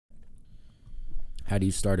How do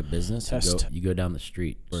you start a business? Test. You go down the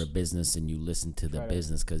street for a business and you listen to the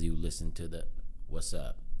business because you listen to the, what's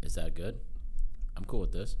up? Is that good? I'm cool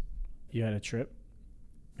with this. You had a trip.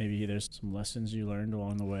 Maybe there's some lessons you learned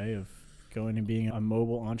along the way of going and being a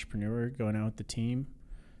mobile entrepreneur, going out with the team.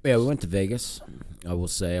 Yeah, we went to Vegas. I will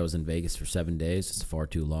say I was in Vegas for 7 days. It's far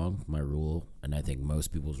too long. My rule, and I think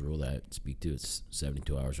most people's rule that I speak to, it's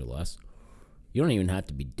 72 hours or less. You don't even have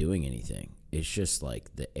to be doing anything. It's just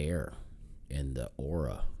like the air and the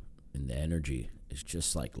aura and the energy. It's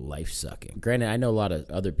just like life-sucking. Granted, I know a lot of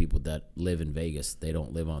other people that live in Vegas. They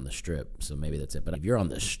don't live on the Strip, so maybe that's it. But if you're on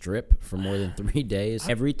the Strip for more than 3 days,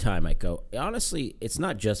 every time I go, honestly, it's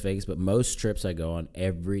not just Vegas, but most trips I go on,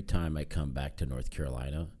 every time I come back to North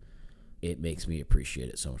Carolina, it makes me appreciate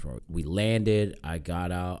it so much more. We landed, I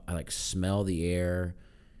got out, I like smell the air,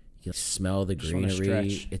 you smell the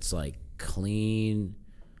greenery. It's like clean.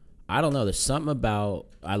 I don't know. There's something about,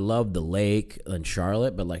 I love the lake in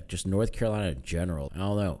Charlotte, but like just North Carolina in general. I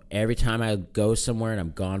don't know. Every time I go somewhere and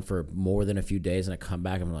I'm gone for more than a few days and I come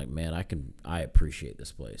back, I'm like, man, I appreciate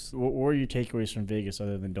this place. What were your takeaways from Vegas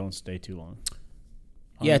other than don't stay too long?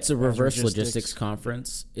 Yeah, it's a reverse logistics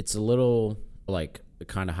conference. It's a little like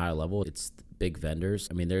kind of high level. It's big vendors.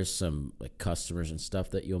 I mean, there's some like customers and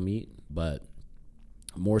stuff that you'll meet, but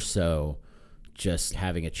more so just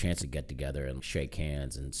having a chance to get together and shake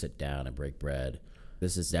hands and sit down and break bread.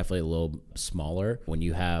 This is definitely a little smaller. When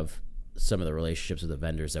you have some of the relationships with the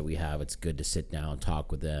vendors that we have, it's good to sit down, talk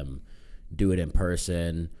with them, do it in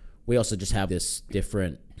person. We also just have this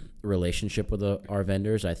different relationship with our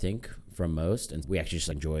vendors, I think, from most. And we actually just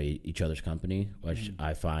enjoy each other's company, which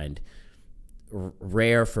I find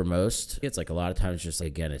rare for most. It's like a lot of times just,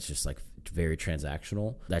 again, it's just like very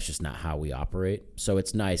transactional. That's just not how we operate. So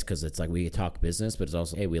it's nice because it's like we talk business, but it's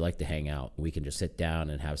also, hey, we like to hang out. We can just sit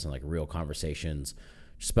down and have some like real conversations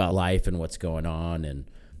just about life and what's going on. And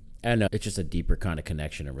I don't know, it's just a deeper kind of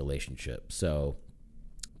connection and relationship. So,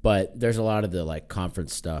 but there's a lot of the like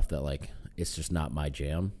conference stuff that like, it's just not my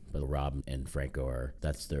jam. But Rob and Franco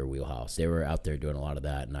that's their wheelhouse. They were out there doing a lot of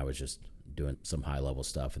that, and I was just doing some high level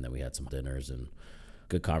stuff. And then we had some dinners and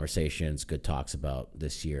good conversations, good talks about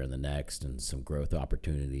this year and the next, and some growth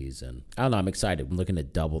opportunities. And I don't know, I'm excited. I'm looking to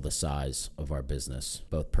double the size of our business,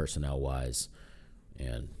 both personnel-wise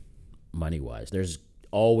and money-wise. There's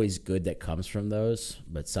always good that comes from those,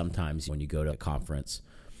 but sometimes when you go to a conference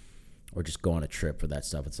or just go on a trip for that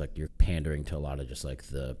stuff, it's like you're pandering to a lot of just like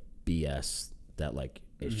the BS that like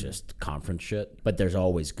is just conference shit. But there's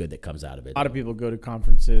always good that comes out of it. A lot of people go to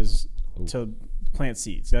conferences to plant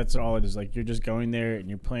seeds. That's all it is. Like you're just going there and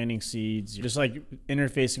you're planting seeds. You're just like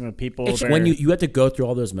interfacing with people. It's when you have to go through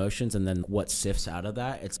all those motions, and then what sifts out of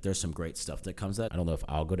that, there's some great stuff that comes out. I don't know if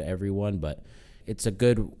I'll go to everyone, but it's a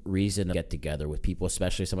good reason to get together with people,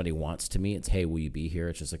 especially if somebody wants to meet. It's, hey, will you be here?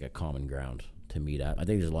 It's just like a common ground to meet at. I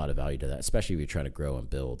think there's a lot of value to that, especially if you're trying to grow and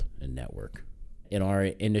build and network. In our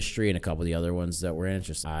industry and a couple of the other ones that we're in, it's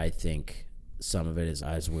just, I think some of it is,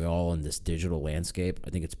 as we're all in this digital landscape,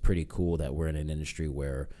 I think it's pretty cool that we're in an industry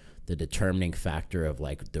where the determining factor of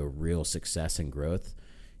like the real success and growth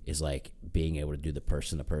is like being able to do the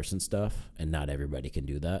person-to-person stuff, and not everybody can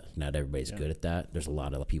do that. Not everybody's good at that. There's a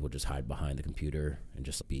lot of people just hide behind the computer and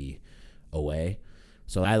just be away.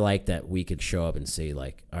 So I like that we could show up and say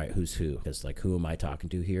like, all right, who's who? Because like, who am I talking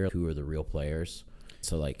to here? Who are the real players?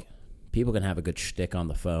 So like, people can have a good shtick on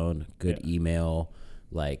the phone, good email,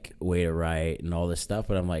 like way to write and all this stuff.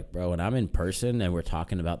 But I'm like, bro, when I'm in person and we're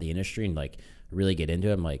talking about the industry and like really get into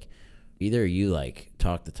it, I'm like, either you like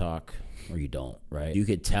talk the talk or you don't, right? You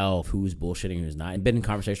could tell who's bullshitting and who's not. And been in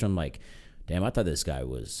conversation, I'm like, damn, I thought this guy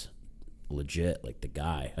was legit, like the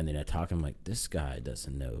guy. And then I talk, I'm like, this guy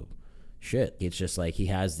doesn't know shit. It's just like he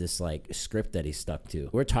has this like script that he's stuck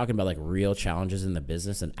to. We're talking about like real challenges in the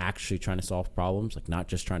business and actually trying to solve problems, like not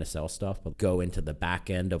just trying to sell stuff, but go into the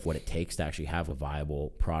back end of what it takes to actually have a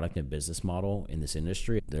viable product and business model in this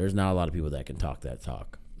industry. There's not a lot of people that can talk that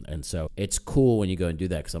talk. And so it's cool when you go and do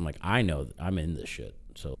that, because I'm like, I know I'm in this shit,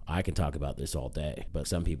 so I can talk about this all day. But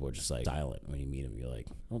some people are just like silent when you meet them. You're like,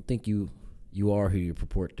 I don't think you are who you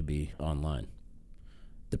purport to be online.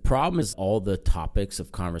 The problem is all the topics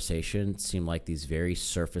of conversation seem like these very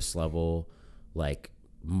surface level, like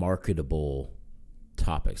marketable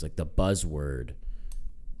topics, like the buzzword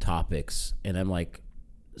topics. And I'm like,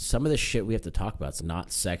 some of the shit we have to talk about, it's not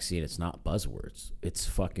sexy and it's not buzzwords. It's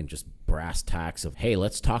fucking just brass tacks of, hey,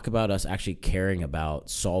 let's talk about us actually caring about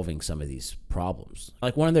solving some of these problems.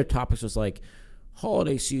 Like one of their topics was like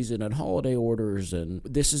holiday season and holiday orders, and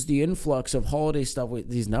this is the influx of holiday stuff with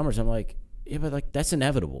these numbers. I'm like, yeah, but like that's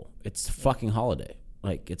inevitable. It's fucking holiday.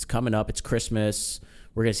 Like it's coming up. It's Christmas.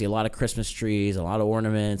 we're going to see a lot of Christmas trees, a lot of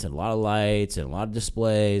ornaments, and a lot of lights, and a lot of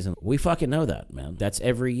displays. And we fucking know that, man. That's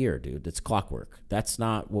every year, dude. It's clockwork. That's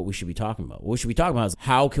not what we should be talking about. What we should be talking about is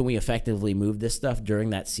how can we effectively move this stuff during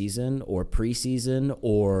that season or preseason,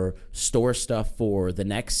 or store stuff for the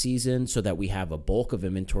next season so that we have a bulk of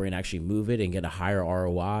inventory and actually move it and get a higher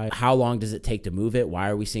ROI. How long does it take to move it? Why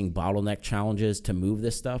are we seeing bottleneck challenges to move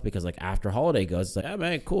this stuff? Because like after holiday goes, it's like, oh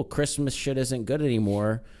man, cool. Christmas shit isn't good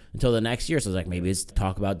anymore until the next year. So it's like, maybe it's to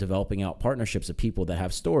talk about developing out partnerships of people that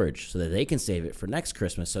have storage so that they can save it for next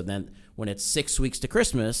Christmas. So then when it's 6 weeks to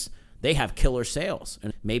Christmas, they have killer sales.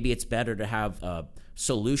 And maybe it's better to have a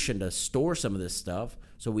solution to store some of this stuff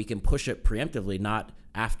so we can push it preemptively, not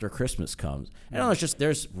after Christmas comes. And it's just,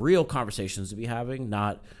 there's real conversations to be having,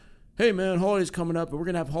 not, hey man, holiday's coming up and we're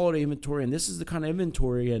going to have holiday inventory and this is the kind of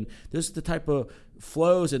inventory and this is the type of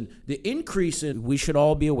flows and the increase in, we should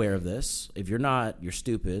all be aware of this. If you're not, you're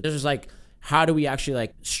stupid. There's just like, how do we actually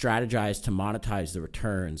like strategize to monetize the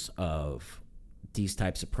returns of these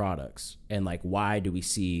types of products? And like, why do we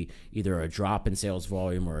see either a drop in sales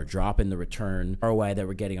volume or a drop in the return ROI that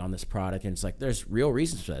we're getting on this product? And it's like, there's real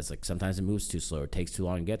reasons for that. It's like, sometimes it moves too slow. It takes too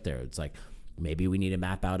long to get there. It's like, maybe we need to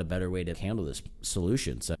map out a better way to handle this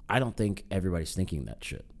solution. So I don't think everybody's thinking that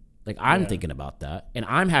shit. Like I'm thinking about that and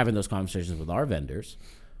I'm having those conversations with our vendors,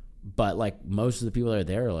 but like most of the people that are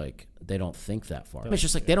there, like they don't think that far. It's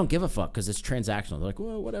just like, they don't give a fuck because it's transactional. They're like,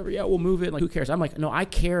 well, whatever. Yeah, we'll move it. Like, who cares? I'm like, no, I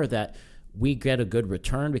care that we get a good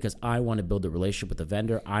return because I want to build a relationship with the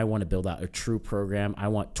vendor. I want to build out a true program. I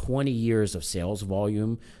want 20 years of sales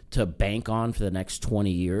volume to bank on for the next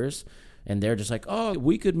 20 years. And they're just like, oh,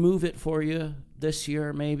 we could move it for you this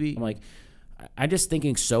year, maybe. I'm like, I'm just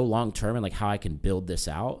thinking so long term and like how I can build this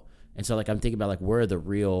out. And so like I'm thinking about like where are the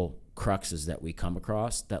real cruxes that we come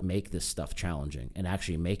across that make this stuff challenging and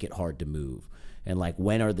actually make it hard to move. And like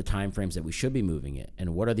when are the timeframes that we should be moving it?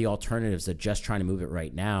 And what are the alternatives that just trying to move it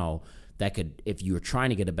right now that could, if you were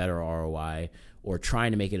trying to get a better ROI or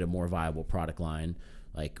trying to make it a more viable product line,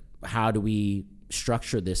 like how do we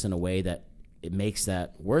structure this in a way that it makes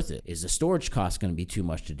that worth it? Is the storage cost going to be too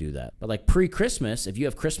much to do that? But like pre-Christmas, if you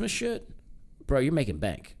have Christmas shit, bro, you're making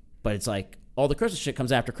bank. But it's like all the Christmas shit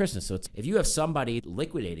comes after Christmas. So it's, if you have somebody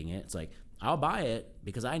liquidating it, it's like, I'll buy it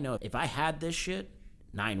because I know if I had this shit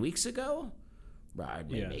 9 weeks ago, bro, I'd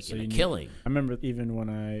be making a killing. I remember even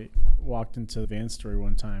when I walked into the van store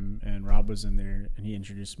one time and Rob was in there and he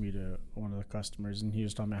introduced me to one of the customers and he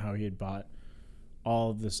was talking about how he had bought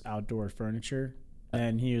all of this outdoor furniture.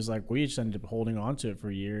 And he was like, we just ended up holding on to it for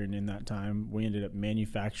a year. And in that time, we ended up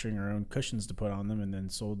manufacturing our own cushions to put on them and then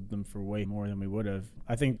sold them for way more than we would have.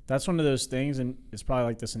 I think that's one of those things, and it's probably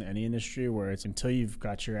like this in any industry, where it's until you've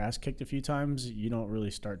got your ass kicked a few times, you don't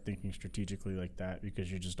really start thinking strategically like that because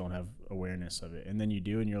you just don't have awareness of it. And then you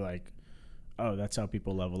do, and you're like, oh, that's how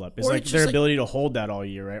people level up. It's like their ability to hold that all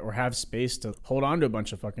year, right? Or have space to hold on to a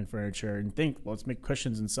bunch of fucking furniture and think, well, let's make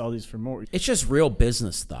cushions and sell these for more. It's just real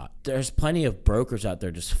business thought. There's plenty of brokers out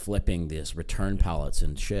there just flipping these return pallets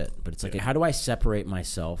and shit. But it's like, how do I separate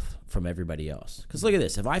myself from everybody else? Because look at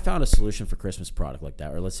this. If I found a solution for Christmas product like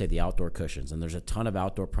that, or let's say the outdoor cushions, and there's a ton of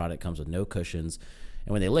outdoor product comes with no cushions,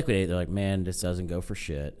 and when they liquidate it, they're like, man, this doesn't go for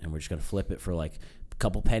shit, and we're just going to flip it for like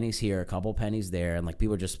couple pennies here, a couple pennies there, and like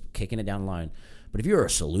people are just kicking it down the line. But if you're a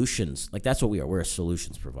solutions, like that's what we are. We're a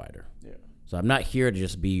solutions provider. Yeah. So I'm not here to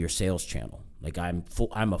just be your sales channel. Like I'm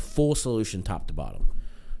a full solution top to bottom.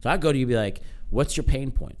 So I'd go to you and be like, what's your pain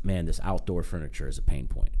point? Man, this outdoor furniture is a pain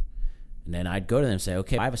point. And then I'd go to them and say,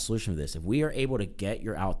 okay, I have a solution for this. If we are able to get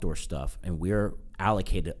your outdoor stuff and we're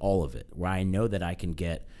allocated all of it, where I know that I can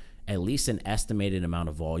get at least an estimated amount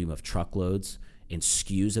of volume of truckloads and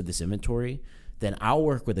SKUs of this inventory, then I'll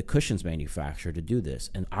work with a cushions manufacturer to do this.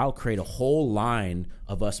 And I'll create a whole line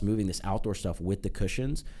of us moving this outdoor stuff with the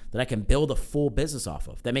cushions that I can build a full business off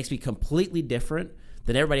of. That makes me completely different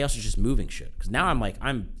than everybody else is just moving shit. Because now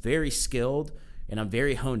I'm very skilled and I'm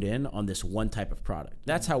very honed in on this one type of product.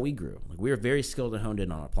 That's how we grew. Like we were very skilled and honed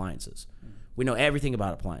in on appliances. We know everything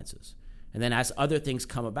about appliances. And then as other things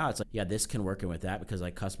come about, it's like, yeah, this can work in with that because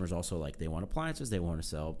like customers also like, they want appliances, they want to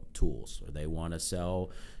sell tools, or they want to sell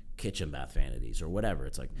kitchen bath vanities or whatever.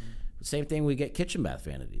 It's like the same thing. We get kitchen bath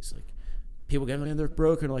vanities. Like people get them, they're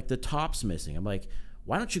broken, like the top's missing. I'm like,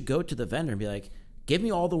 why don't you go to the vendor and be like, give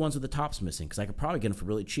me all the ones with the tops missing because I could probably get them for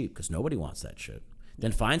really cheap because nobody wants that shit.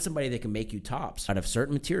 Then find somebody that can make you tops out of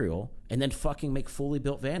certain material and then fucking make fully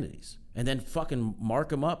built vanities and then fucking mark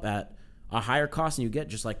them up at a higher cost than you get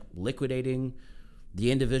just like liquidating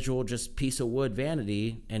the individual just piece of wood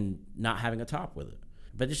vanity and not having a top with it.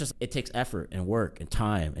 But it's just, it takes effort and work and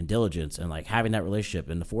time and diligence and like having that relationship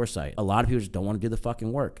and the foresight. A lot of people just don't want to do the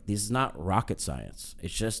fucking work. This is not rocket science.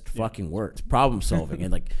 It's just fucking work. It's problem solving.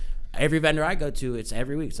 And like every vendor I go to, it's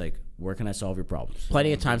every week. It's like, where can I solve your problems?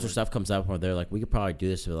 Plenty of times where stuff comes up where they're like, we could probably do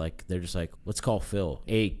this. But like, they're just like, let's call Phil.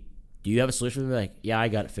 Hey, do you have a solution? They're like, yeah, I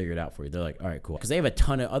got it figured out for you. They're like, all right, cool. Because they have a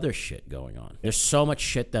ton of other shit going on. There's so much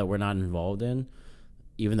shit that we're not involved in,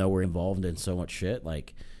 even though we're involved in so much shit.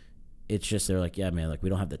 Like, it's just, they're like, yeah, man, like we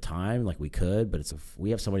don't have the time, like we could, but it's, if we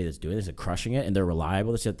have somebody that's doing this and crushing it and they're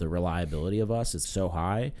reliable, it's that the reliability of us is so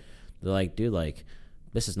high. They're like, dude, like,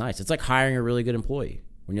 this is nice. It's like hiring a really good employee.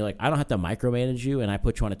 When you're like, I don't have to micromanage you and I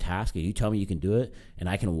put you on a task and you tell me you can do it and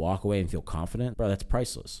I can walk away and feel confident, bro, that's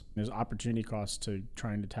priceless. There's opportunity cost to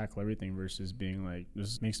trying to tackle everything versus being like,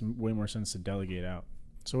 this makes way more sense to delegate out.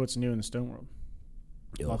 So what's new in the stone world?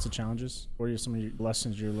 Lots of challenges. What are some of your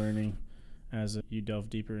lessons you're learning as you delve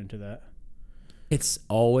deeper into that? It's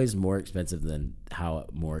always more expensive than how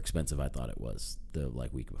more expensive I thought it was. The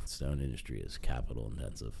like week of stone industry is capital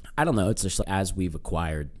intensive. I don't know. It's just like, as we've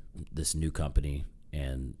acquired this new company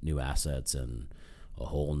and new assets and a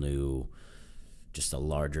whole new, just a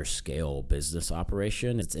larger scale business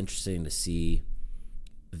operation, it's interesting to see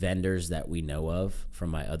vendors that we know of from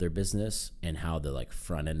my other business and how the like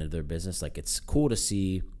front end of their business, like it's cool to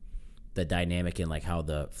see the dynamic in like how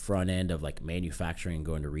the front end of like manufacturing and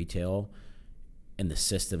going to retail and the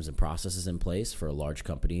systems and processes in place for a large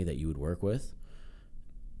company that you would work with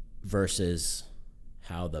versus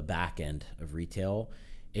how the back end of retail,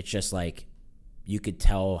 it's just like you could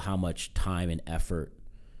tell how much time and effort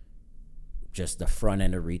just the front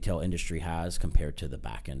end of retail industry has compared to the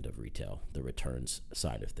back end of retail, the returns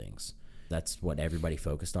side of things. That's what everybody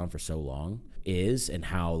focused on for so long is, and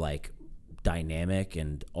how like dynamic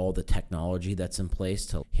and all the technology that's in place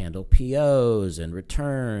to handle POs and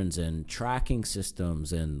returns and tracking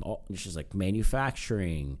systems and all, it's just like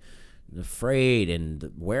manufacturing, the freight and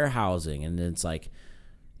the warehousing. And then it's like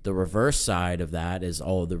the reverse side of that is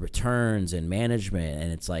all the returns and management.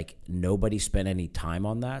 And it's like nobody spent any time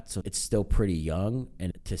on that. So it's still pretty young.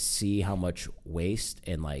 And to see how much waste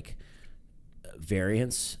and like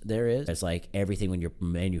variance there is, it's like everything when you're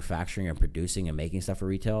manufacturing and producing and making stuff for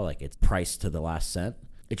retail, like it's priced to the last cent.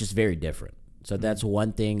 It's just very different. So that's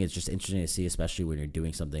one thing. It's just interesting to see, especially when you're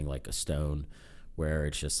doing something like a stone where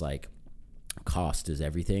it's just like cost is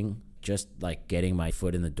everything. Just like getting my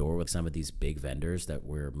foot in the door with some of these big vendors that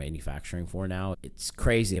we're manufacturing for now. It's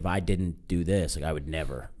crazy. If I didn't do this, like I would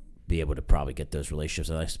never be able to probably get those relationships.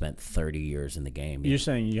 And I spent 30 years in the game. You're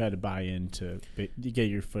saying you had to buy in to get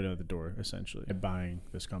your foot out the door, essentially, by buying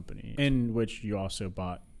this company, in which you also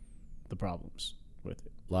bought the problems with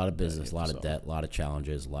it. A lot of business, a lot of debt, a lot of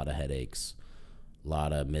challenges, a lot of headaches, a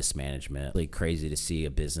lot of mismanagement. Really crazy to see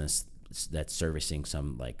a business that's servicing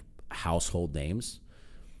some like household names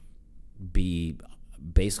be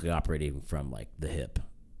basically operating from like the hip,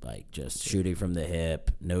 like just shooting from the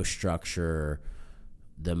hip, no structure,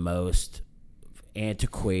 the most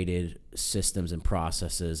antiquated systems and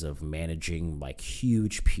processes of managing like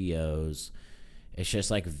huge POs. It's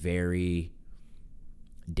just like very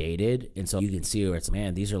dated. And so you can see where it's,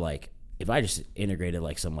 man, these are like, if I just integrated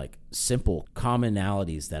like some like simple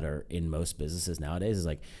commonalities that are in most businesses nowadays, is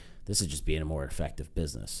like, this is just being a more effective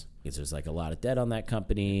business. Because there's like a lot of debt on that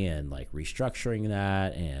company and like restructuring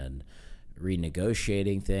that and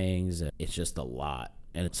renegotiating things. It's just a lot.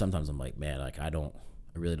 And sometimes I'm like, man, like I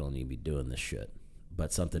really don't need to be doing this shit.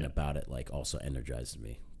 But something about it like also energizes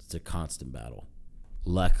me. It's a constant battle.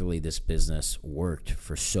 Luckily, this business worked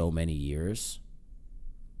for so many years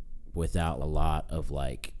without a lot of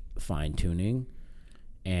like fine tuning.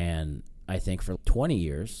 And I think for 20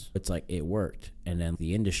 years, it's like it worked. And then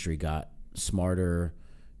the industry got smarter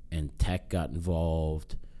and tech got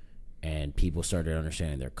involved and people started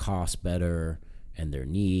understanding their costs better and their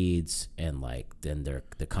needs, and like then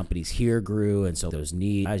the companies here grew, and so those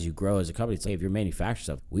needs, as you grow as a company, it's like if you're manufacturing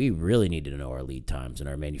stuff, we really need to know our lead times and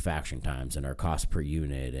our manufacturing times and our cost per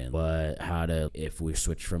unit, and if we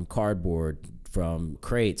switch from cardboard, from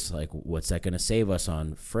crates, like what's that going to save us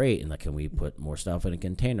on freight, and like can we put more stuff in a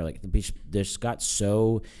container? Like this got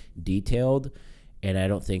so detailed, and I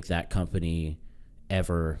don't think that company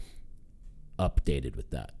ever updated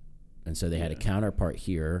with that. And so they had a counterpart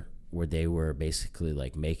here where they were basically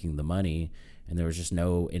like making the money, and there was just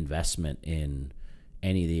no investment in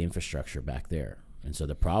any of the infrastructure back there. And so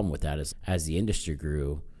the problem with that is, as the industry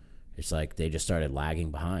grew, It's like they just started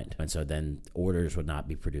lagging behind. And so then orders would not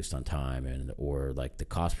be produced on time, and or like the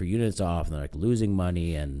cost per unit's off, and they're like losing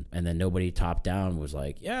money, and then nobody top down was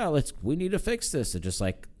like, yeah, we need to fix this. It's just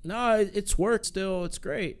like, no, it's worked still, it's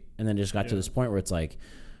great. And then just got to this point where it's like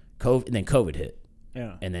COVID, and then COVID hit.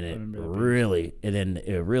 Yeah. And then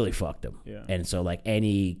it really fucked them. Yeah. And so like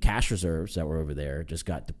any cash reserves that were over there just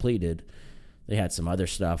got depleted. They had some other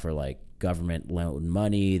stuff or like government loan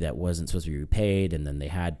money that wasn't supposed to be repaid, and then they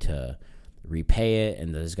had to repay it.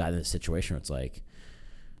 And they just got in this situation where it's like,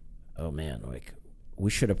 oh man, like we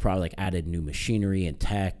should have probably like added new machinery and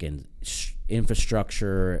tech and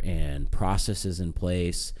infrastructure and processes in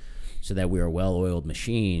place so that we were a well-oiled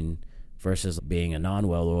machine versus being a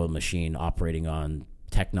non-well-oiled machine operating on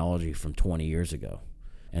technology from 20 years ago.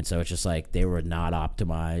 And so it's just like they were not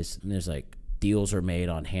optimized. And there's like deals are made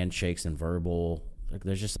on handshakes and verbal. Like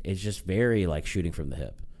it's just very like shooting from the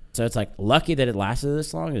hip. So it's like lucky that it lasted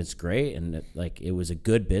this long, and it's great, and it was a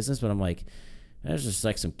good business. But I'm like, there's just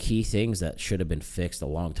like some key things that should have been fixed a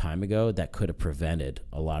long time ago that could have prevented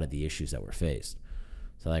a lot of the issues that were faced.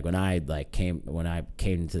 So like when I came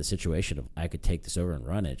into the situation of I could take this over and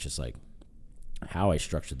run it, it's just like how I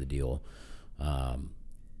structured the deal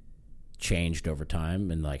changed over time,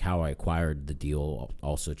 and like how I acquired the deal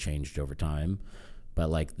also changed over time. But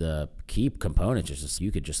like the key components is just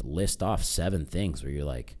you could just list off 7 things where you're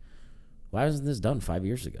like, why wasn't this done 5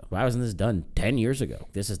 years ago? Why wasn't this done 10 years ago?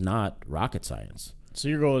 This is not rocket science. So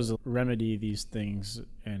your goal is to remedy these things,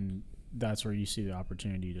 and that's where you see the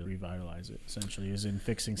opportunity to revitalize it, essentially, is in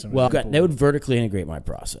fixing some of the they would vertically integrate my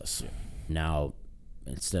process. Yeah. Now,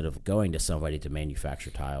 instead of going to somebody to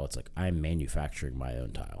manufacture tile, it's like I'm manufacturing my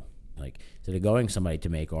own tile. Like, instead of going somebody to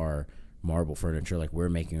make our marble furniture, like we're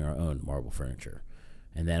making our own marble furniture.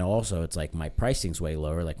 And then also it's like my pricing's way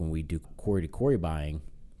lower. Like when we do quarry to quarry buying,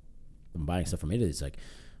 I'm buying stuff from Italy, it's like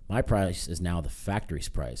my price is now the factory's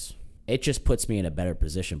price. It just puts me in a better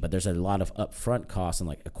position, but there's a lot of upfront costs in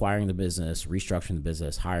like acquiring the business, restructuring the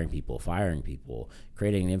business, hiring people, firing people,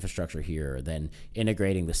 creating an infrastructure here, then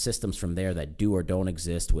integrating the systems from there that do or don't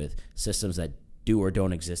exist with systems that do or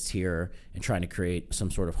don't exist here, and trying to create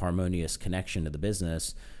some sort of harmonious connection to the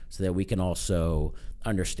business so that we can also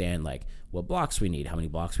understand like what blocks we need, how many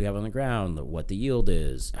blocks we have on the ground, what the yield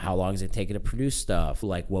is, how long is it taking to produce stuff,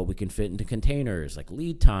 like what we can fit into containers, like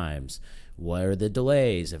lead times, what are the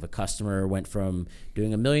delays. If a customer went from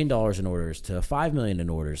doing $1 million in orders to $5 million in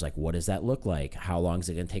orders, like what does that look like? How long is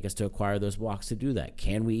it going to take us to acquire those blocks to do that?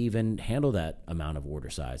 Can we even handle that amount of order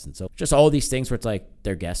size? And so just all these things where it's like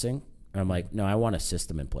they're guessing. And I'm like, no, I want a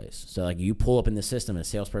system in place. So like you pull up in the system and a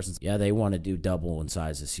salesperson's, yeah, they want to do double in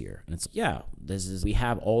size this year. And it's, yeah, we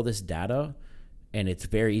have all this data, and it's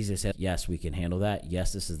very easy to say, yes, we can handle that.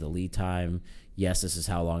 Yes, this is the lead time. Yes, this is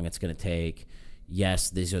how long it's going to take. Yes,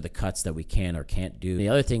 these are the cuts that we can or can't do. The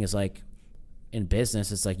other thing is like in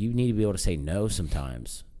business, it's like you need to be able to say no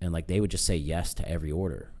sometimes. And like they would just say yes to every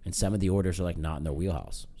order. And some of the orders are like not in their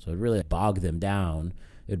wheelhouse. So it really bogged them down.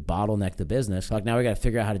 It would bottleneck the business. Like now we got to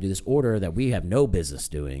figure out how to do this order that we have no business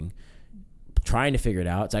doing, trying to figure it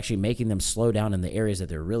out. It's actually making them slow down in the areas that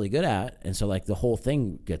they're really good at. And so like the whole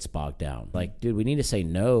thing gets bogged down. Like, dude, we need to say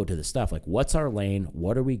no to the stuff. Like what's our lane?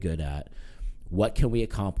 What are we good at? What can we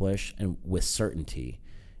accomplish and with certainty?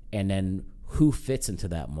 And then who fits into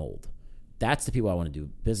that mold? That's the people I want to do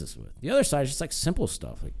business with. The other side is just like simple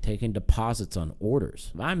stuff, like taking deposits on orders.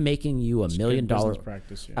 If I'm making you $1 million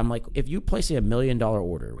practice, yeah. I'm like, if you place a $1 million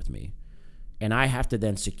order with me, and I have to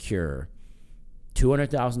then secure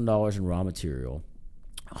 $200,000 in raw material,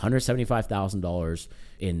 $175,000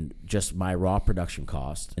 in just my raw production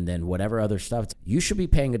cost, and then whatever other stuff, you should be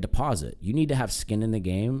paying a deposit. You need to have skin in the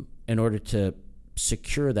game in order to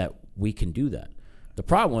secure that we can do that. The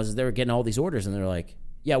problem was they were getting all these orders, and they're like,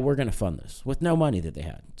 yeah, we're going to fund this with no money that they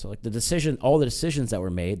had. So like all the decisions that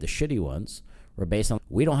were made, the shitty ones, were based on,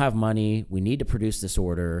 we don't have money. We need to produce this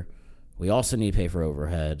order. We also need to pay for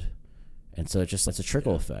overhead. And so it's a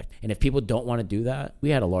trickle effect. And if people don't want to do that,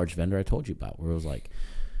 we had a large vendor I told you about where it was like,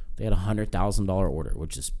 they had $100,000 order,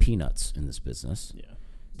 which is peanuts in this business. Yeah.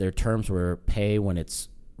 Their terms were pay when it's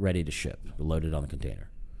ready to ship, loaded on the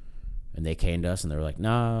container. And they came to us and they were like,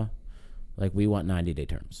 nah, like we want 90-day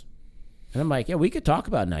terms. And I'm like, yeah, we could talk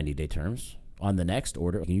about 90-day terms on the next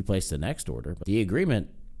order. Can you place the next order? But the agreement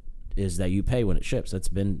is that you pay when it ships. That's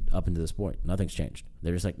been up until this point. Nothing's changed.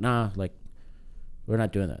 They're just like, nah, like, we're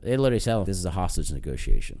not doing that. They literally said, this is a hostage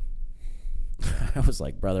negotiation. I was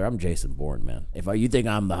like, brother, I'm Jason Bourne, man. If you think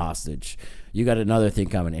I'm the hostage, you got another thing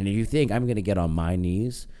coming. And if you think I'm going to get on my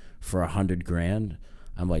knees for $100,000,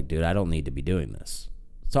 I'm like, dude, I don't need to be doing this.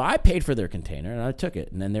 So I paid for their container and I took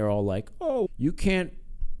it. And then they're all like, oh, you can't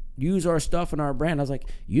use our stuff and our brand. I was like,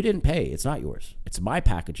 you didn't pay. It's not yours. It's my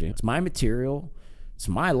packaging. It's my material. It's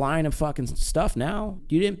my line of fucking stuff now.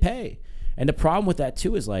 You didn't pay. And the problem with that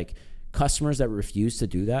too is like customers that refuse to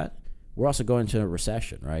do that, we're also going into a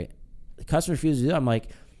recession, right? The customer refuses to do that. I'm like,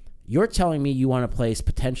 you're telling me you want to place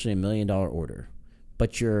potentially $1 million order,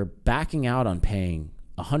 but you're backing out on paying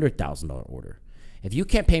 $100,000 order. If you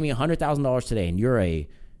can't pay me $100,000 today and you're a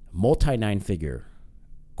multi-nine-figure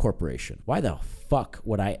corporation, why the fuck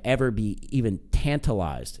would I ever be even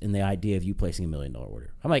tantalized in the idea of you placing $1 million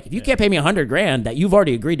order? I'm like, if you can't pay me $100,000 that you've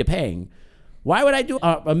already agreed to paying, why would I do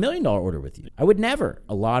a $1 million order with you? I would never.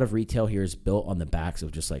 A lot of retail here is built on the backs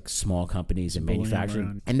of just like small companies and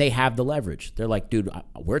manufacturing, and they have the leverage. They're like, dude,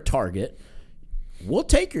 we're Target. We'll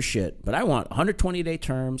take your shit, but I want 120-day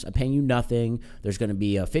terms. I'm paying you nothing. There's going to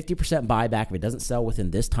be a 50% buyback if it doesn't sell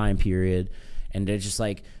within this time period. And they're just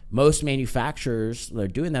like, most manufacturers, they're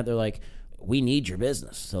doing that. They're like, we need your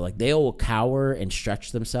business. So like they will cower and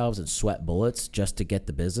stretch themselves and sweat bullets just to get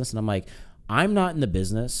the business. And I'm like, I'm not in the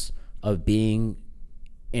business of being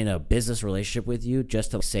in a business relationship with you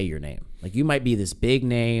just to say your name. Like you might be this big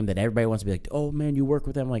name that everybody wants to be like, oh man, you work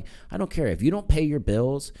with them. Like, I don't care. If you don't pay your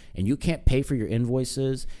bills and you can't pay for your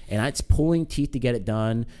invoices and it's pulling teeth to get it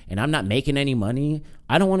done and I'm not making any money,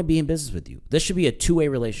 I don't want to be in business with you. This should be a two-way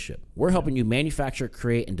relationship. We're helping you manufacture,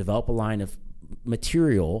 create, and develop a line of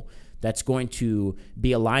material that's going to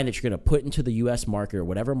be a line that you're going to put into the U.S. market or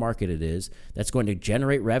whatever market it is that's going to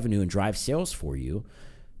generate revenue and drive sales for you.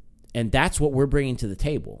 And that's what we're bringing to the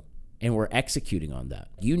table, and we're executing on that.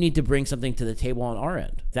 You need to bring something to the table on our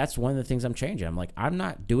end. That's one of the things I'm changing. I'm like, I'm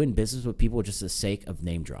not doing business with people just for the sake of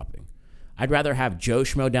name dropping. I'd rather have Joe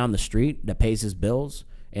Schmo down the street that pays his bills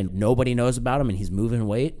and nobody knows about him and he's moving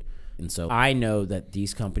weight. And so I know that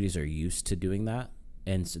these companies are used to doing that,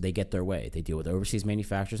 and so they get their way. They deal with overseas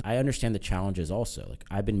manufacturers. I understand the challenges also. Like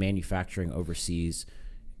I've been manufacturing overseas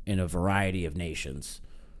in a variety of nations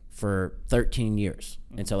for 13 years.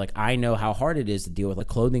 And so like I know how hard it is to deal with a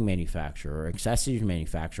clothing manufacturer or accessories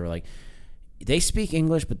manufacturer. Like they speak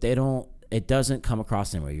English, but it doesn't come across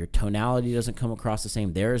the same way. Your tonality doesn't come across the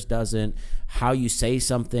same. Theirs doesn't. How you say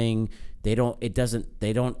something, they don't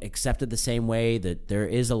accept it the same way. That there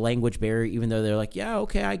is a language barrier, even though they're like, yeah,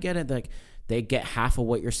 okay, I get it. Like they get half of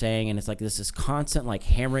what you're saying. And it's like this constant like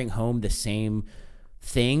hammering home the same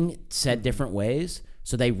thing said different ways.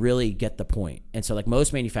 So they really get the point. And so like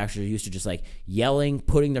most manufacturers are used to just like yelling,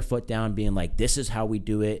 putting their foot down, being like, this is how we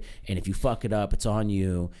do it. And if you fuck it up, it's on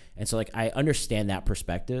you. And so like I understand that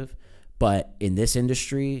perspective. But in this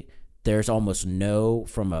industry, there's almost no,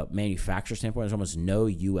 from a manufacturer standpoint, there's almost no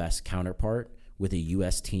U.S. counterpart with a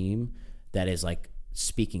U.S. team that is like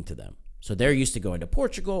speaking to them. So they're used to going to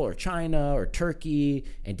Portugal or China or Turkey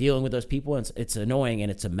and dealing with those people. And it's annoying and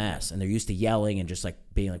it's a mess. And they're used to yelling and just like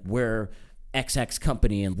being like, we're XX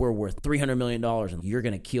company and we're worth $300 million and you're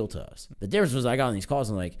going to keel to us. The difference was I got on these calls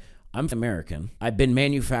and like, I'm American. I've been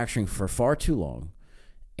manufacturing for far too long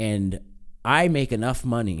and I make enough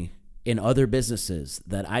money in other businesses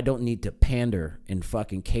that I don't need to pander and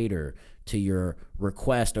fucking cater to your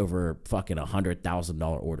request over fucking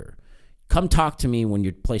 $100,000 order. Come talk to me when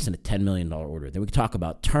you're placing a $10 million order. Then we can talk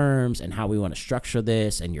about terms and how we want to structure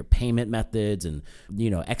this and your payment methods and,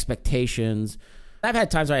 expectations. I've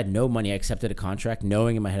had times where I had no money. I accepted a contract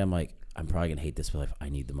knowing in my head, I'm like, I'm probably going to hate this, but I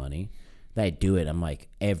need the money. Then I do it. I'm like,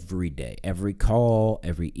 every day, every call,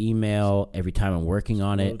 every email, every time I'm working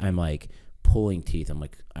on it, I'm like pulling teeth. I'm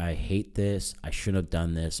like, I hate this. I shouldn't have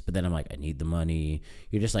done this. But then I'm like, I need the money.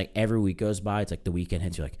 You're just like, every week goes by. It's like the weekend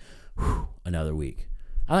hits. You're like, whew, another week.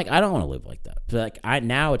 I don't want to live like that. But like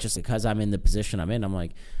now it's just because I'm in the position I'm in. I'm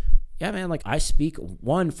like, yeah, man, like I speak,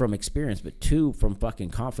 one, from experience, but two, from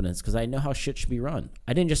fucking confidence because I know how shit should be run.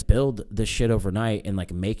 I didn't just build this shit overnight and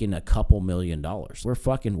like making a couple $1 million.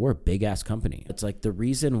 We're a big ass company. It's like the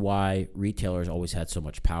reason why retailers always had so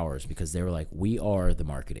much power is because they were like, we are the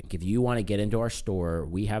marketing. If you want to get into our store,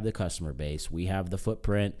 we have the customer base, we have the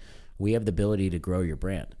footprint, we have the ability to grow your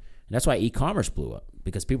brand. And that's why e-commerce blew up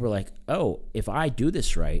because people were like, oh, if I do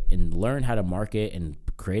this right and learn how to market and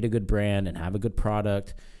create a good brand and have a good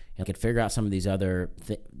product and can figure out some of these other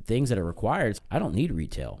things that are required, I don't need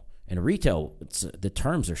retail. And retail, the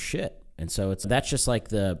terms are shit. And so that's just like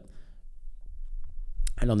the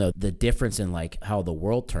difference in like how the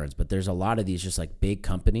world turns. But there's a lot of these just like big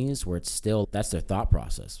companies where it's still, that's their thought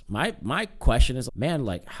process. My question is, man,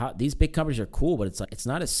 like how these big companies are cool, but it's like, it's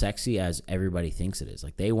not as sexy as everybody thinks it is.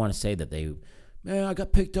 Like they want to say that man, I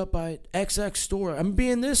got picked up by XX store. I'm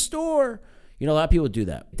being this store. A lot of people do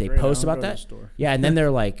that. They post about that. Yeah, and then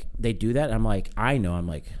they're like, they do that. And I'm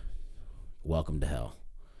like, welcome to hell.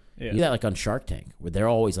 Yeah. You do that like on Shark Tank, where they're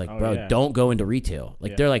always like, bro, yeah. don't go into retail.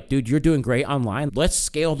 Like they're like, dude, you're doing great online. Let's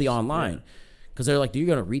scale the online. Because they're like, dude,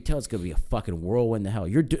 you're going to retail, it's going to be a fucking whirlwind to hell.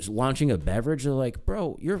 You're just launching a beverage. They're like,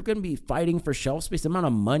 bro, you're going to be fighting for shelf space. The amount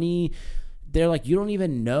of money. They're like, you don't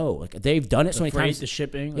even know. Like they've done it so many times. The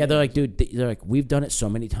shipping. Yeah, they're like, dude, they're like, we've done it so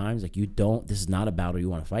many times. Like, this is not a battle you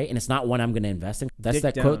want to fight. And it's not one I'm going to invest in. That's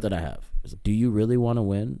that quote that I have. It's like, do you really want to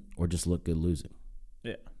win or just look good losing?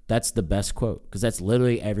 Yeah. That's the best quote, because that's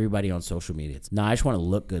literally everybody on social media. It's, I just want to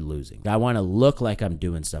look good losing. I want to look like I'm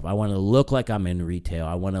doing stuff. I want to look like I'm in retail.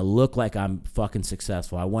 I want to look like I'm fucking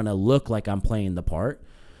successful. I want to look like I'm playing the part.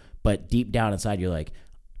 But deep down inside, you're like,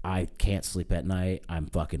 I can't sleep at night. I'm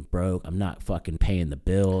fucking broke. I'm not fucking paying the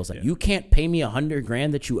bills. Like, you can't pay me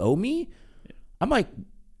 $100,000 that you owe me? Yeah. I'm like,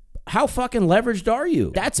 how fucking leveraged are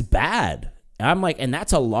you? That's bad. I'm like, and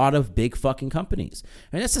that's a lot of big fucking companies.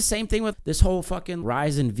 And that's the same thing with this whole fucking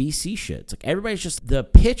rise in VC shit. It's like everybody's just, the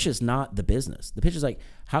pitch is not the business. The pitch is like,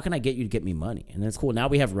 how can I get you to get me money? And it's cool. Now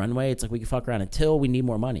we have runway. It's like we can fuck around until we need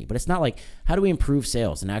more money. But it's not like, how do we improve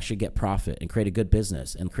sales and actually get profit and create a good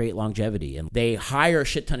business and create longevity? And they hire a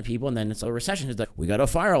shit ton of people, and then it's a recession. It's like, we got to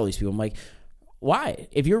fire all these people. I'm like, why?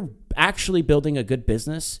 If you're actually building a good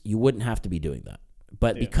business, you wouldn't have to be doing that.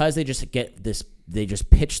 But because they just get this, they just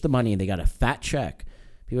pitch the money and they got a fat check.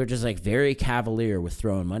 People are just like very cavalier with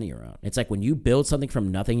throwing money around. It's like when you build something from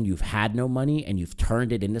nothing and you've had no money and you've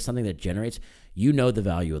turned it into something that generates, you know the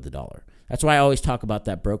value of the dollar. That's why I always talk about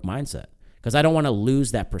that broke mindset, because I don't want to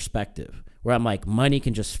lose that perspective where I'm like, money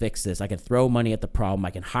can just fix this. I can throw money at the problem.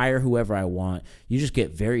 I can hire whoever I want. You just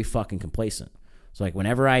get very fucking complacent. So like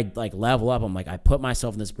whenever I like level up, I'm like, I put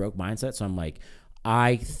myself in this broke mindset. So I'm like,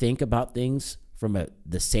 I think about things from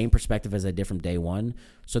the same perspective as I did from day one,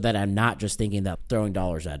 so that I'm not just thinking that throwing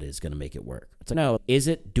dollars at it is going to make it work. It's like, no,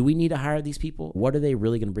 do we need to hire these people? What are they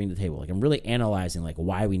really going to bring to the table? Like, I'm really analyzing like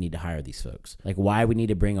why we need to hire these folks, like why we need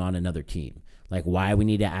to bring on another team, like why we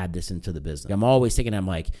need to add this into the business. I'm always thinking, I'm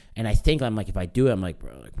like, if I do it, I'm like,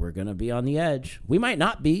 bro, like we're going to be on the edge. We might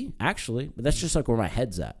not be actually, but that's just like where my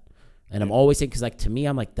head's at. And I'm always thinking, because like to me,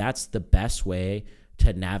 I'm like, that's the best way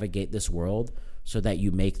to navigate this world so that you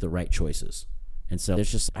make the right choices. And so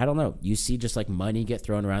there's just, I don't know, you see just like money get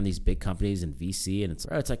thrown around these big companies and VC, and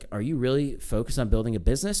it's like, are you really focused on building a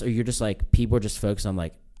business, or you're just like, people are just focused on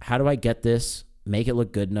like, how do I get this, make it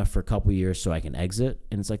look good enough for a couple of years so I can exit?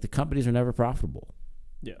 And it's like the companies are never profitable.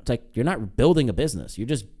 Yeah. It's like you're not building a business. You're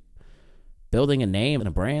just building a name and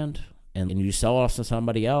a brand, and you sell off to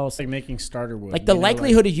somebody else. It's like making starter wood. Like the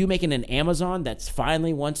likelihood of you making an Amazon that's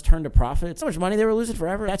finally once turned a profit, so much money they were losing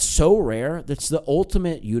forever. That's so rare. That's the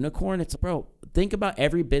ultimate unicorn. It's, bro, think about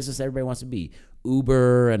every business everybody wants to be.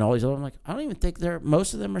 Uber and all these other. I'm like, I don't even think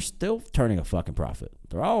most of them are still turning a fucking profit.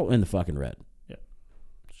 They're all in the fucking red. Yeah.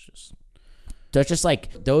 It's just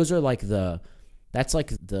like, those are like that's like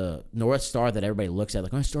the North Star that everybody looks at.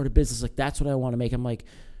 Like, I start a business. Like, that's what I want to make. I'm like,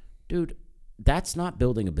 dude, that's not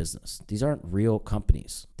building a business. These aren't real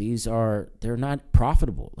companies. They're not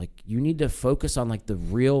profitable. Like, you need to focus on like the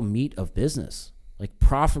real meat of business, like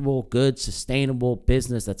profitable, good, sustainable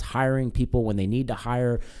business that's hiring people when they need to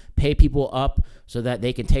hire, pay people up so that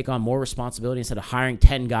they can take on more responsibility instead of hiring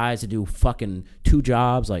 10 guys to do fucking 2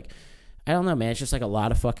 jobs. Like, I don't know, man. It's just like a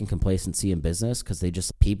lot of fucking complacency in business, because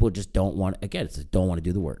people just don't want to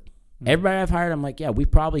do the work. Mm-hmm. Everybody I've hired, I'm like, yeah, we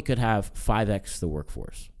probably could have 5x the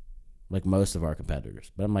workforce, like most of our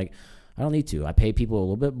competitors. But I'm like, I don't need to. I pay people a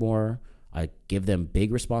little bit more. I give them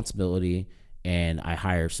big responsibility, and I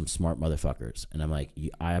hire some smart motherfuckers. And I'm like,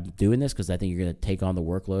 I'm doing this because I think you're going to take on the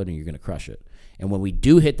workload and you're going to crush it. And when we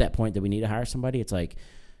do hit that point that we need to hire somebody, it's like,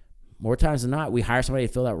 more times than not, we hire somebody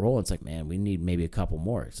to fill that role. And it's like, man, we need maybe a couple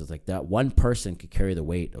more. So it's like that one person could carry the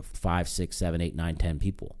weight of 5, 6, 7, 8, 9, 10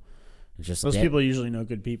 people. It's just those people usually know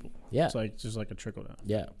good people. Yeah. It's like just like a trickle down.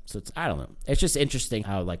 Yeah. So I don't know. It's just interesting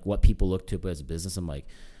how like what people look to as a business. I'm like,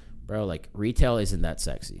 bro, like retail isn't that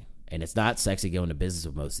sexy. And it's not sexy going to business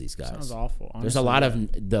with most of these guys. Sounds awful. Honestly, there's a lot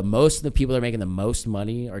of most of the people that are making the most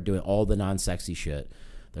money are doing all the non-sexy shit.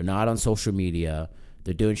 They're not on social media.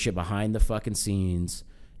 They're doing shit behind the fucking scenes.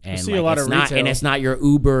 And see a lot of retail, and it's not your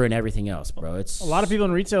Uber and everything else, bro. It's a lot of people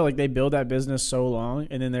in retail, like they build that business so long,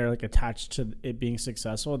 and then they're like attached to it being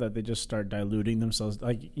successful that they just start diluting themselves.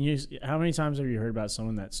 Like, how many times have you heard about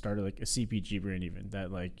someone that started like a CPG brand, even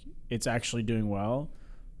that like it's actually doing well,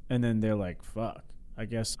 and then they're like, "Fuck, I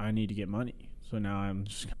guess I need to get money." So now I'm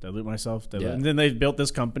just dilute myself. Yeah. And then they've built this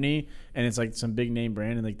company, and it's like some big name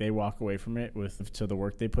brand, and like they walk away from it to the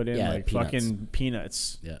work they put in, like peanuts. Fucking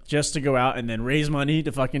peanuts, just to go out and then raise money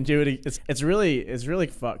to fucking do it. It's really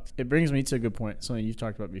fucked. It brings me to a good point, something you've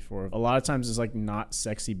talked about before. A lot of times it's like not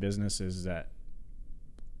sexy businesses that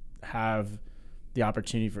have the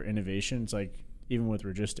opportunity for innovation. It's like even with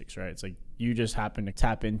logistics, right? It's like you just happen to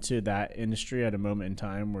tap into that industry at a moment in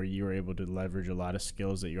time where you were able to leverage a lot of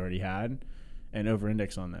skills that you already had and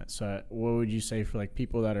over-index on that. So what would you say for like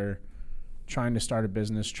people that are trying to start a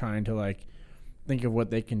business, trying to like think of what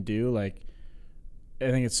they can do? Like, I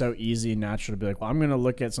think it's so easy and natural to be like, well, I'm going to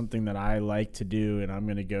look at something that I like to do and I'm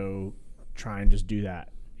going to go try and just do that.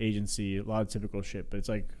 Agency, a lot of typical shit. But it's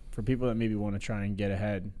like for people that maybe want to try and get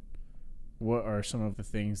ahead, what are some of the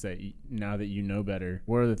things that now that you know better,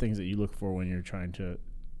 what are the things that you look for when you're trying to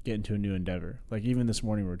get into a new endeavor? Like even this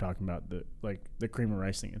morning we were talking about the cream of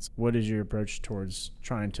rice thing. It's what is your approach towards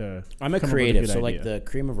trying to I'm a creative, so idea? Like the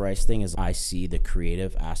cream of rice thing is I see the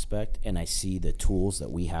creative aspect and I see the tools that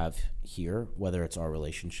we have here, whether it's our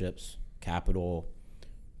relationships, capital,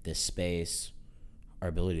 this space, our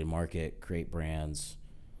ability to market, create brands.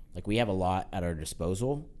 Like we have a lot at our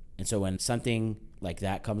disposal. And so when something like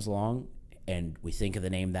that comes along and we think of the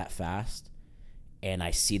name that fast and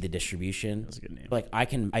I see the distribution, that's a good name. Like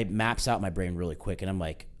I maps out my brain really quick and I'm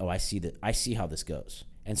like, oh, I see how this goes.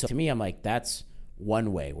 And so to me, I'm like, that's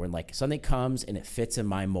one way where like something comes and it fits in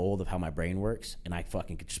my mold of how my brain works and I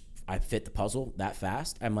fit the puzzle that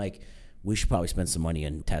fast. I'm like, we should probably spend some money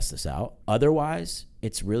and test this out. Otherwise,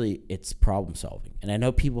 it's problem solving. And I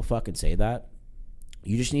know people fucking say that.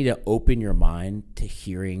 You just need to open your mind to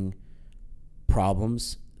hearing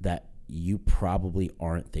problems that you probably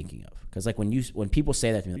aren't thinking of. Because like when people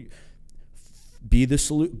say that to me, like,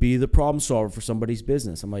 be the problem solver for somebody's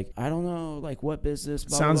business. I'm like, I don't know, like what business?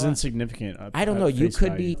 Blah, sounds blah, blah. Insignificant. I don't know. You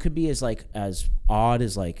could be as odd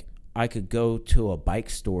as like I could go to a bike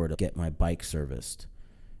store to get my bike serviced,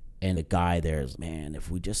 and the guy there's, man, if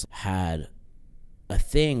we just had a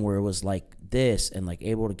thing where it was like this and like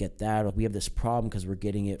able to get that, we have this problem because we're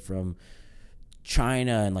getting it from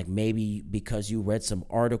China, and like maybe because you read some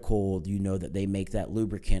article, you know that they make that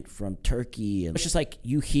lubricant from Turkey, and it's just like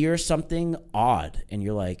you hear something odd and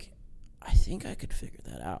you're like, I think I could figure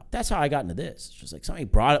that out. That's how I got into this. It's just like somebody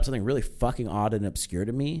brought up something really fucking odd and obscure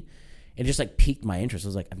to me and just like piqued my interest. I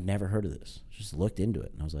was like, I've never heard of this. Just looked into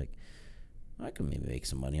it and I was like, I could maybe make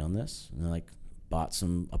some money on this. And then like bought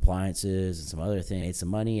some appliances and some other things, made some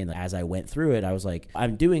money. And as I went through it, I was like,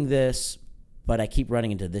 I'm doing this, but I keep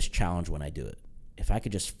running into this challenge when I do it. If I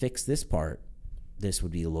could just fix this part, this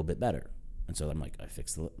would be a little bit better. And so I'm like, I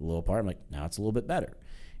fixed the little part. I'm like, now it's a little bit better.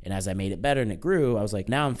 And as I made it better and it grew, I was like,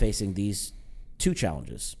 now I'm facing these two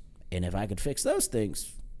challenges. And if I could fix those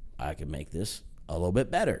things, I could make this a little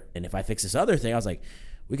bit better. And if I fix this other thing, I was like,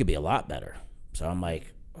 we could be a lot better. So I'm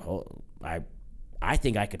like, oh, I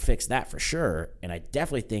think I could fix that for sure. And I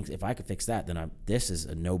definitely think if I could fix that, then this is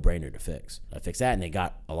a no-brainer to fix. I fixed that and they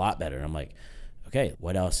got a lot better. And I'm like, okay,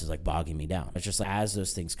 what else is like bogging me down? It's just like as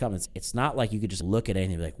those things come, it's not like you could just look at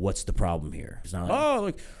anything and be like, what's the problem here? It's not like,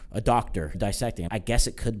 like a doctor dissecting. I guess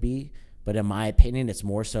it could be, but in my opinion, it's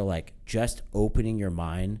more so like just opening your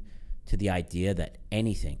mind to the idea that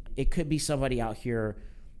anything. It could be somebody out here,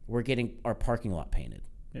 we're getting our parking lot painted.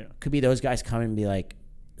 Yeah. Could be those guys coming and be like,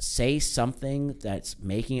 say something that's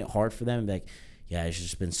making it hard for them and be like, yeah, it's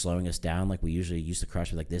just been slowing us down. Like we usually used to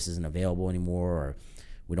crush, like this isn't available anymore, or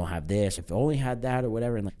we don't have this. If we only had that or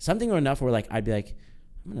whatever, and like something or enough where like I'd be like,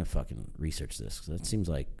 I'm gonna fucking research this because it seems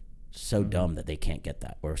like so dumb that they can't get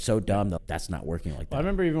that, or so dumb that that's not working like that. I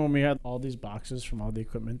remember even when we had all these boxes from all the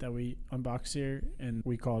equipment that we unboxed here, and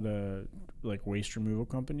we called a like waste removal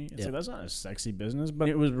company. It's like that's not a sexy business, but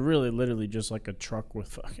it was really literally just like a truck with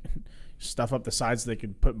fucking stuff up the sides so they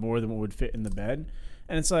could put more than what would fit in the bed.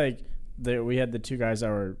 And it's like we had the two guys that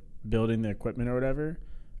were building the equipment or whatever,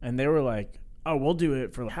 and they were like, oh, we'll do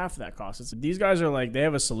it for half of that cost. These guys are like, they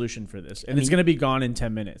have a solution for this, and it's going to be gone in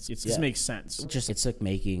 10 minutes. It just makes sense. It's like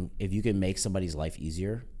if you can make somebody's life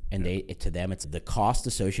easier, and to them, it's the cost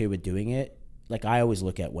associated with doing it. Like I always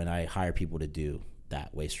look at when I hire people to do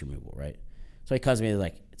that waste removal, right? So it comes to me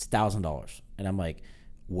like, it's $1,000. And I'm like,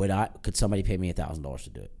 could somebody pay me $1,000 to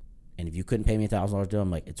do it? And if you couldn't pay me $1,000 to do it,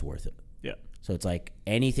 I'm like, it's worth it. Yeah. So it's like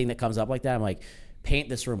anything that comes up like that, I'm like, paint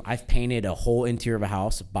this room. I've painted a whole interior of a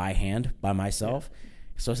house by hand, by myself. Yeah.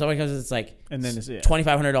 So if somebody comes, it's like, and then it's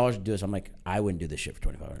 $2,500 to do this. I'm like, I wouldn't do this shit for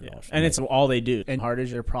 $2,500. Yeah. And it's all they do. And hard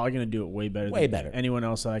is they're probably going to do it way better than anyone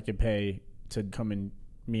else that I could pay to come and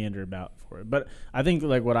meander about for it. But I think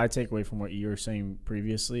like what I take away from what you were saying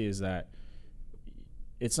previously is that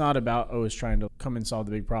it's not about always trying to come and solve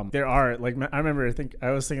the big problem. There are like, I remember,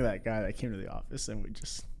 I was thinking of that guy that came to the office and we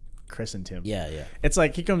just christened him. Yeah, yeah. It's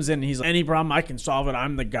like he comes in and he's like, any problem, I can solve it.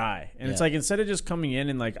 I'm the guy. And it's Yeah. like, instead of just coming in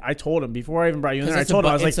and like, I told him before I even brought you in there, I It's told him,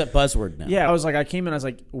 I was it's like, a buzzword now. yeah, I was like, I came in, I was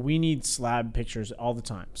like, we need slab pictures all the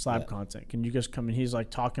time, slab Yeah. content. Can you just come in? He's like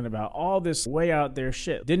talking about all this way out there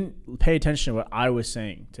shit. Didn't pay attention to what I was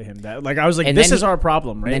saying to him. That like, I was like, And this then is our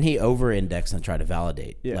problem, right? And then he over-indexed and tried to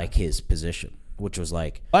validate Yeah. like his position, which was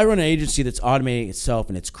like, I run an agency that's automating itself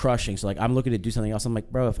and it's crushing. So like, I'm looking to do something else. I'm like,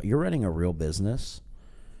 bro, if you're running a real business,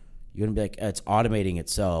 you're gonna be like, it's automating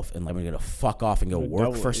itself, and I'm gonna fuck off and go work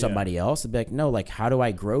double for it, yeah. somebody else. And be like, no, like, how do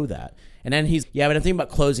I grow that? And then he's, yeah, but I'm thinking about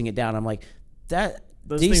closing it down. I'm like, that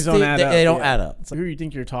Those these things don't add up. They don't Yeah. add up. It's like, who you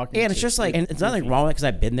think you're talking to? And it's just like, and it's nothing wrong with it because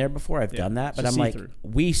I've been there before. I've done that, it's but I'm like,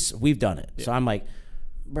 see-through. we've done it. So I'm like,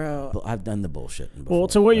 bro, I've done the bullshit before. Well,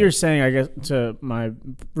 to what Like, you're saying, I guess, to my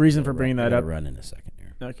reason for bringing I that gotta up. run in a second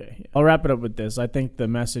here. Okay. I'll wrap it up with this. I think the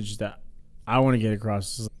message that I want to get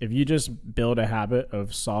across is if you just build a habit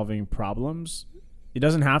of solving problems, it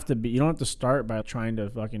doesn't have to be, you don't have to start by trying to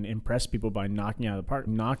fucking impress people by knocking out of the park.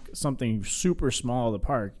 Knock something super small out of the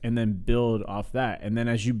park and then build off that. And then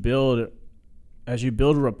as you build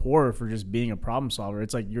rapport for just being a problem solver,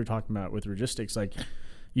 it's like you're talking about with logistics. Like,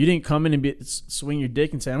 you didn't come in and swing your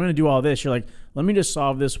dick and say, I'm going to do all this. You're like, let me just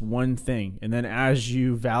solve this one thing. And then as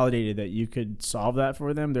you validated that you could solve that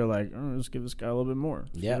for them, they're like, oh, let's give this guy a little bit more.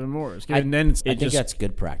 Let's give him more. And then I think that's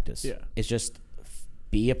good practice. Yeah. It's just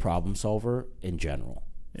be a problem solver in general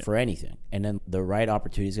for anything. And then the right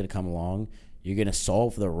opportunity is going to come along. You're going to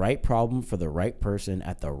solve the right problem for the right person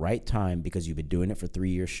at the right time because you've been doing it for 3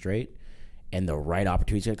 years straight. And the right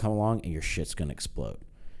opportunity is going to come along and your shit's going to explode.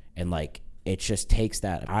 And like, it just takes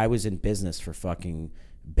that. I was in business for fucking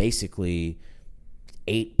basically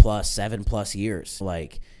 7+ years.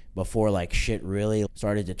 Like, before like shit really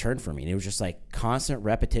started to turn for me. And it was just like constant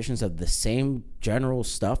repetitions of the same general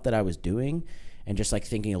stuff that I was doing and just like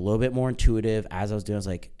thinking a little bit more intuitive as I was doing. I was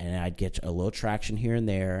like, and I'd get a little traction here and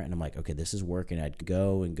there. And I'm like, okay, this is working. I'd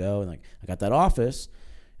go and go. And like, I got that office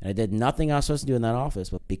and I did nothing I was supposed to do in that office.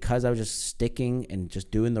 But because I was just sticking and just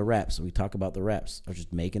doing the reps, we talk about the reps. I was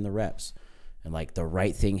just making the reps. And like the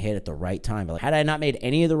right thing hit at the right time. But like, had I not made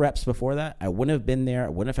any of the reps before that, I wouldn't have been there. I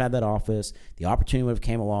wouldn't have had that office. The opportunity would have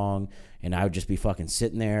came along, and I would just be fucking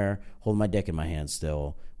sitting there, holding my dick in my hand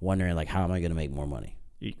still, wondering like, how am I going to make more money?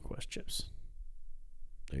 Eating Quest chips.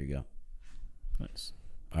 There you go. Nice.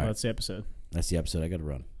 All right. That's the episode. That's the episode. I got to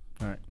run. All right.